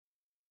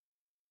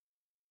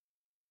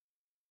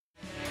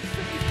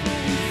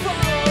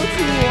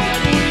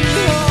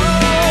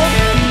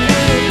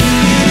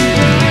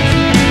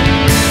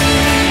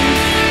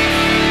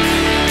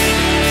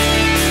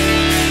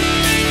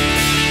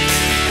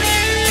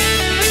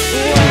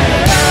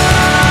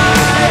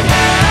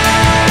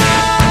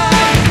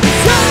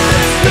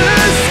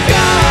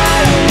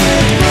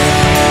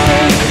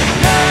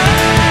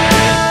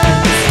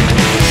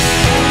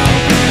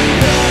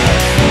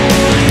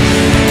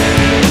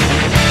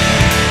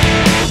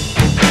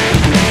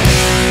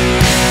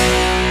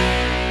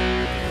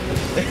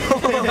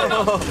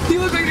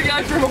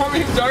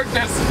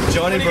darkness.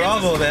 Johnny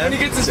Bravo, man. When he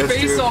gets his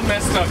face all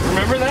messed up.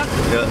 Remember that?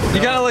 Yeah.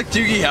 You kind of look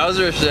Doogie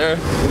Howser there.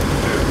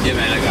 Yeah,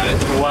 man, I got it.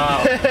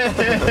 Wow.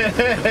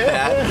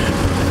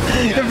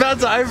 Your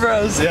Pat's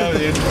eyebrows. Yeah,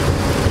 dude.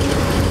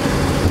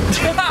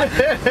 Wow.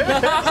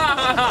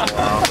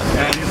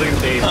 Man, he's like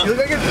an ape. You look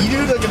like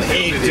an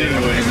ape, dude.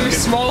 He's really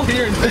small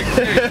here and big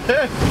face.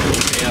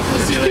 Yeah,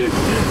 we'll see you later.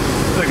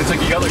 Look, it's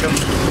like you got like an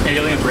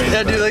alien brain.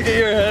 Yeah, dude, look at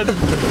your head.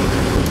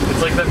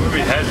 It's like that movie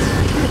Heads.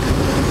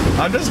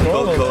 I'm just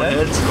normal, man.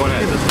 Heads.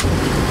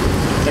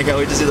 Heads. I can't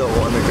wait to see the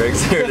one that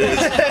Greg's here. It is.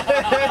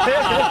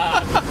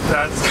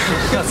 That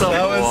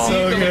was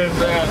so good.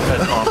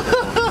 That's awful.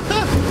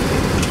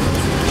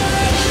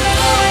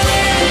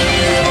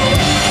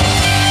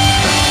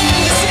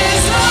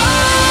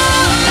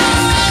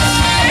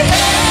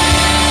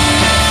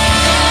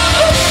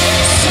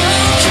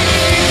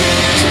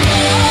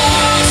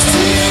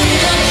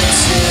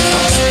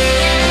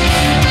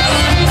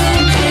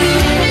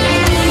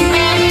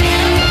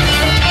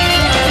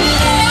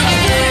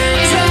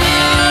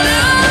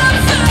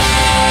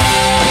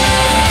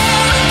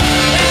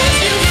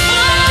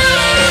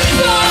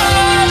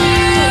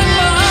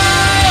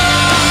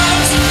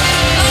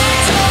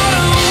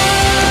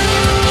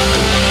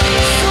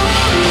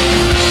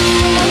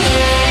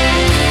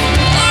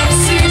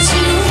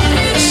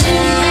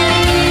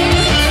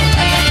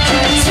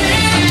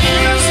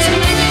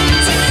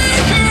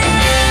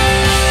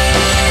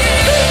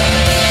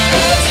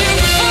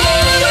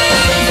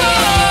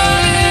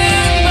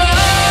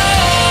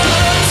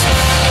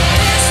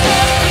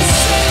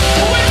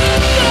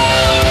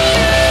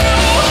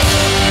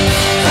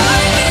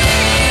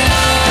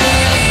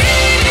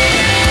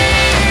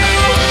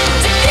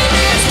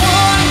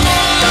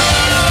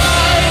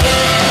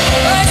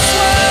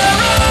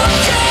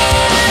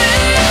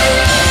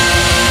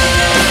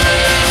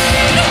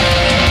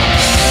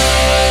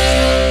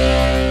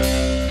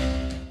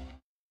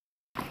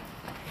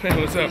 Hey,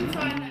 what's up?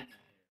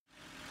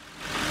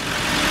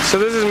 So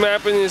this is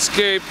Mapping the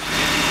Escape,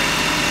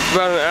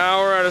 about an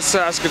hour out of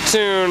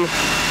Saskatoon.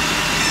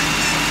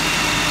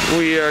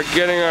 We are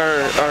getting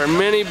our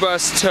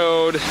minibus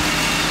towed.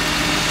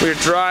 We're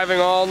driving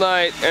all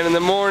night, and in the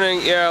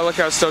morning, yeah, look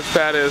how stoked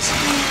Pat is.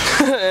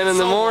 And in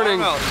the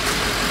morning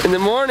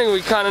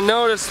we kind of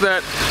noticed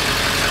that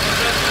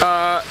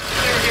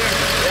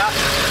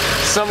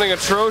something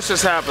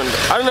atrocious happened.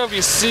 I don't know if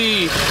you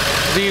see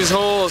these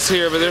holes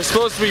here, but there's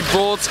supposed to be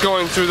bolts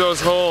going through those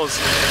holes.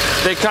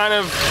 They kind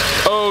of,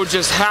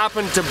 just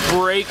happened to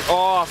break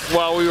off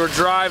while we were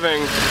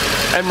driving,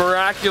 and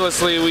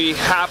miraculously we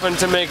happened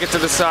to make it to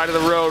the side of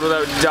the road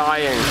without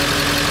dying.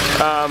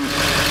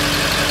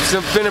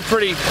 It's been a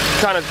pretty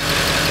kind of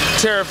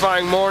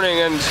terrifying morning,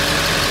 and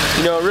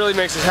you know, it really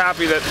makes us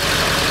happy that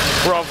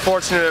we're all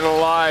fortunate and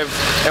alive,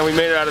 and we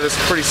made it out of this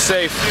pretty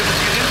safe.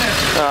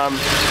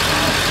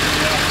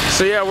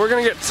 So yeah, we're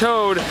gonna get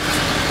towed.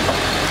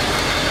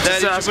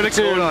 Daddy, you put a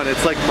code on.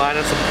 It's like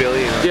 -1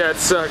 billion. Yeah, it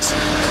sucks.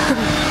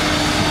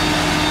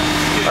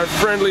 Our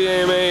friendly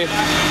AMA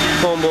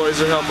homeboys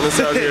are helping us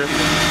out here.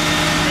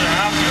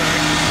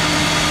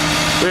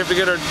 We have to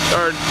get our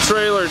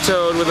trailer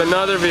towed with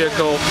another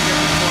vehicle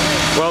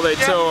while they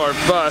tow our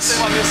bus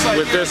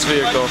with this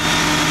vehicle.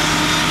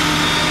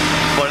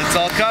 But it's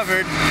all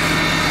covered.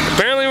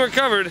 Apparently we're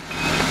covered.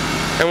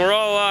 And we're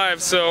all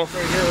alive, so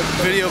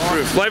video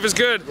proof. Life is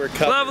good.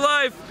 Love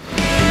life.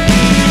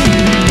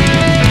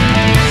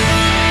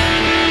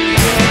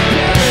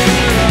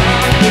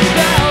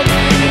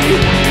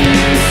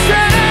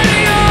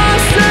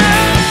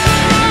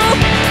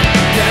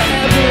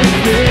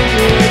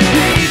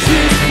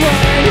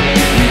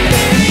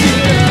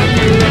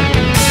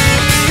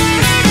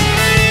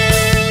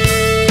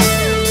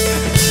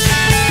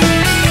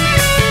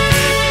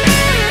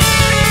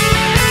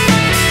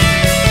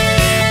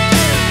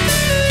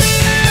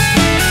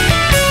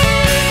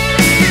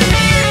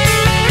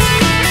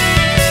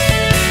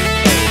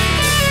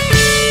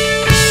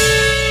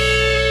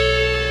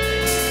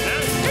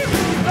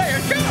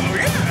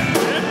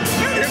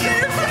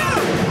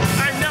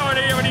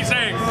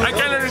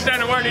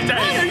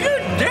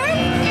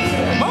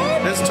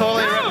 This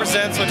totally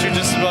represents what you're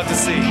just about to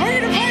see.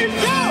 We're gonna play a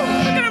show!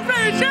 We're gonna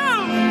play a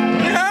show!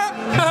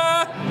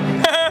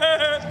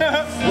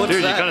 What's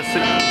Dude, that? You gotta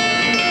see.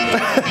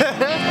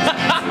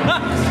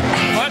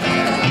 What?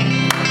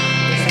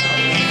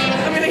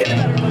 I'm gonna hit it.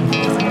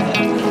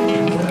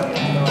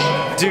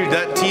 Dude,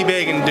 that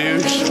teabagging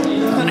douche.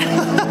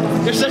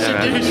 You're such a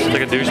douche. It's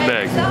like a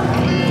douchebag.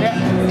 Yeah.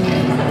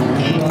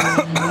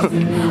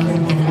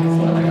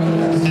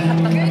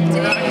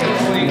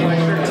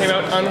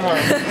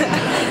 Unharmed.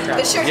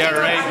 The shirt yeah,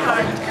 right.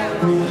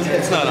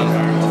 It's not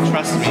unharmed.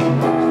 Trust me.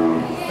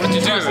 What'd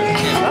you do?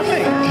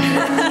 Nothing.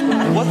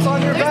 What's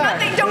on your back?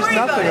 Nothing. Don't worry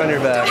nothing about on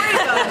your back. Don't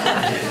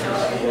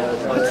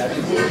worry about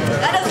it.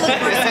 That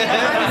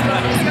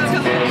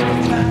doesn't look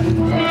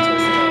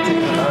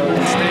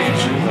worse.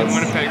 Stage in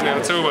Winnipeg,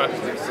 Manitoba.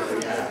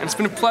 And It's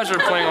been a pleasure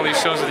playing all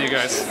these shows with you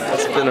guys.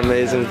 It's been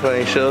amazing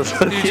playing shows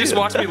with You just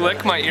watched me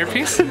lick my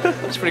earpiece?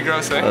 It's pretty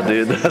gross, eh? Oh,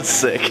 dude, that's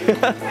sick.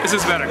 This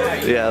is better.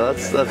 Yeah,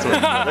 that's much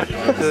better.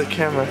 Look at the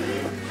camera.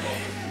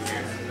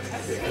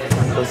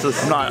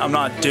 I'm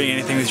not doing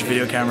anything with your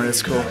video camera.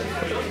 It's cool.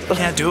 I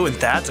can't do it when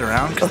Thad's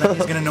around because then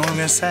he's gonna know what I'm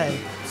gonna say.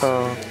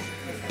 Oh.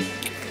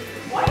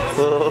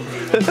 Whoa.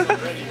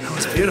 That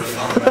was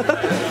beautiful.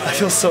 I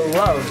feel so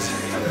loved.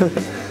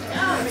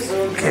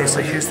 Okay,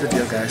 so here's the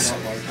deal, guys.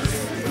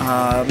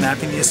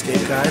 Mapping the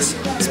Escape, guys.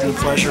 It's been a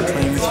pleasure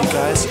playing with you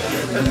guys.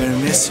 I'm gonna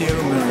miss you.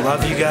 I'm gonna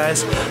love you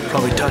guys.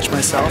 Probably touch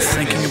myself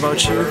thinking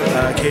about you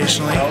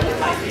occasionally.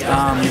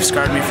 You've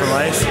scarred me for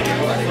life,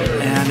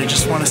 and I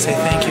just want to say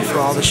thank you for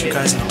all that you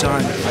guys have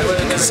done.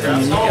 Because I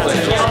mean, you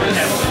guys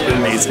are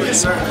amazing.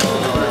 So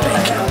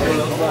thank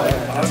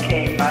you.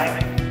 Okay, bye.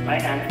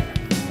 Bye, hon.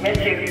 Miss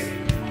you.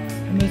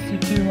 I miss you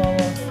too,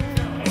 Mama.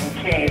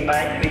 Okay,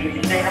 bye,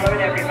 sweetie. Say hello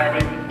to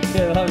everybody.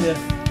 Yeah, love you.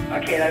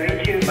 Okay, love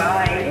you too.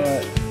 Bye.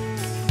 All right.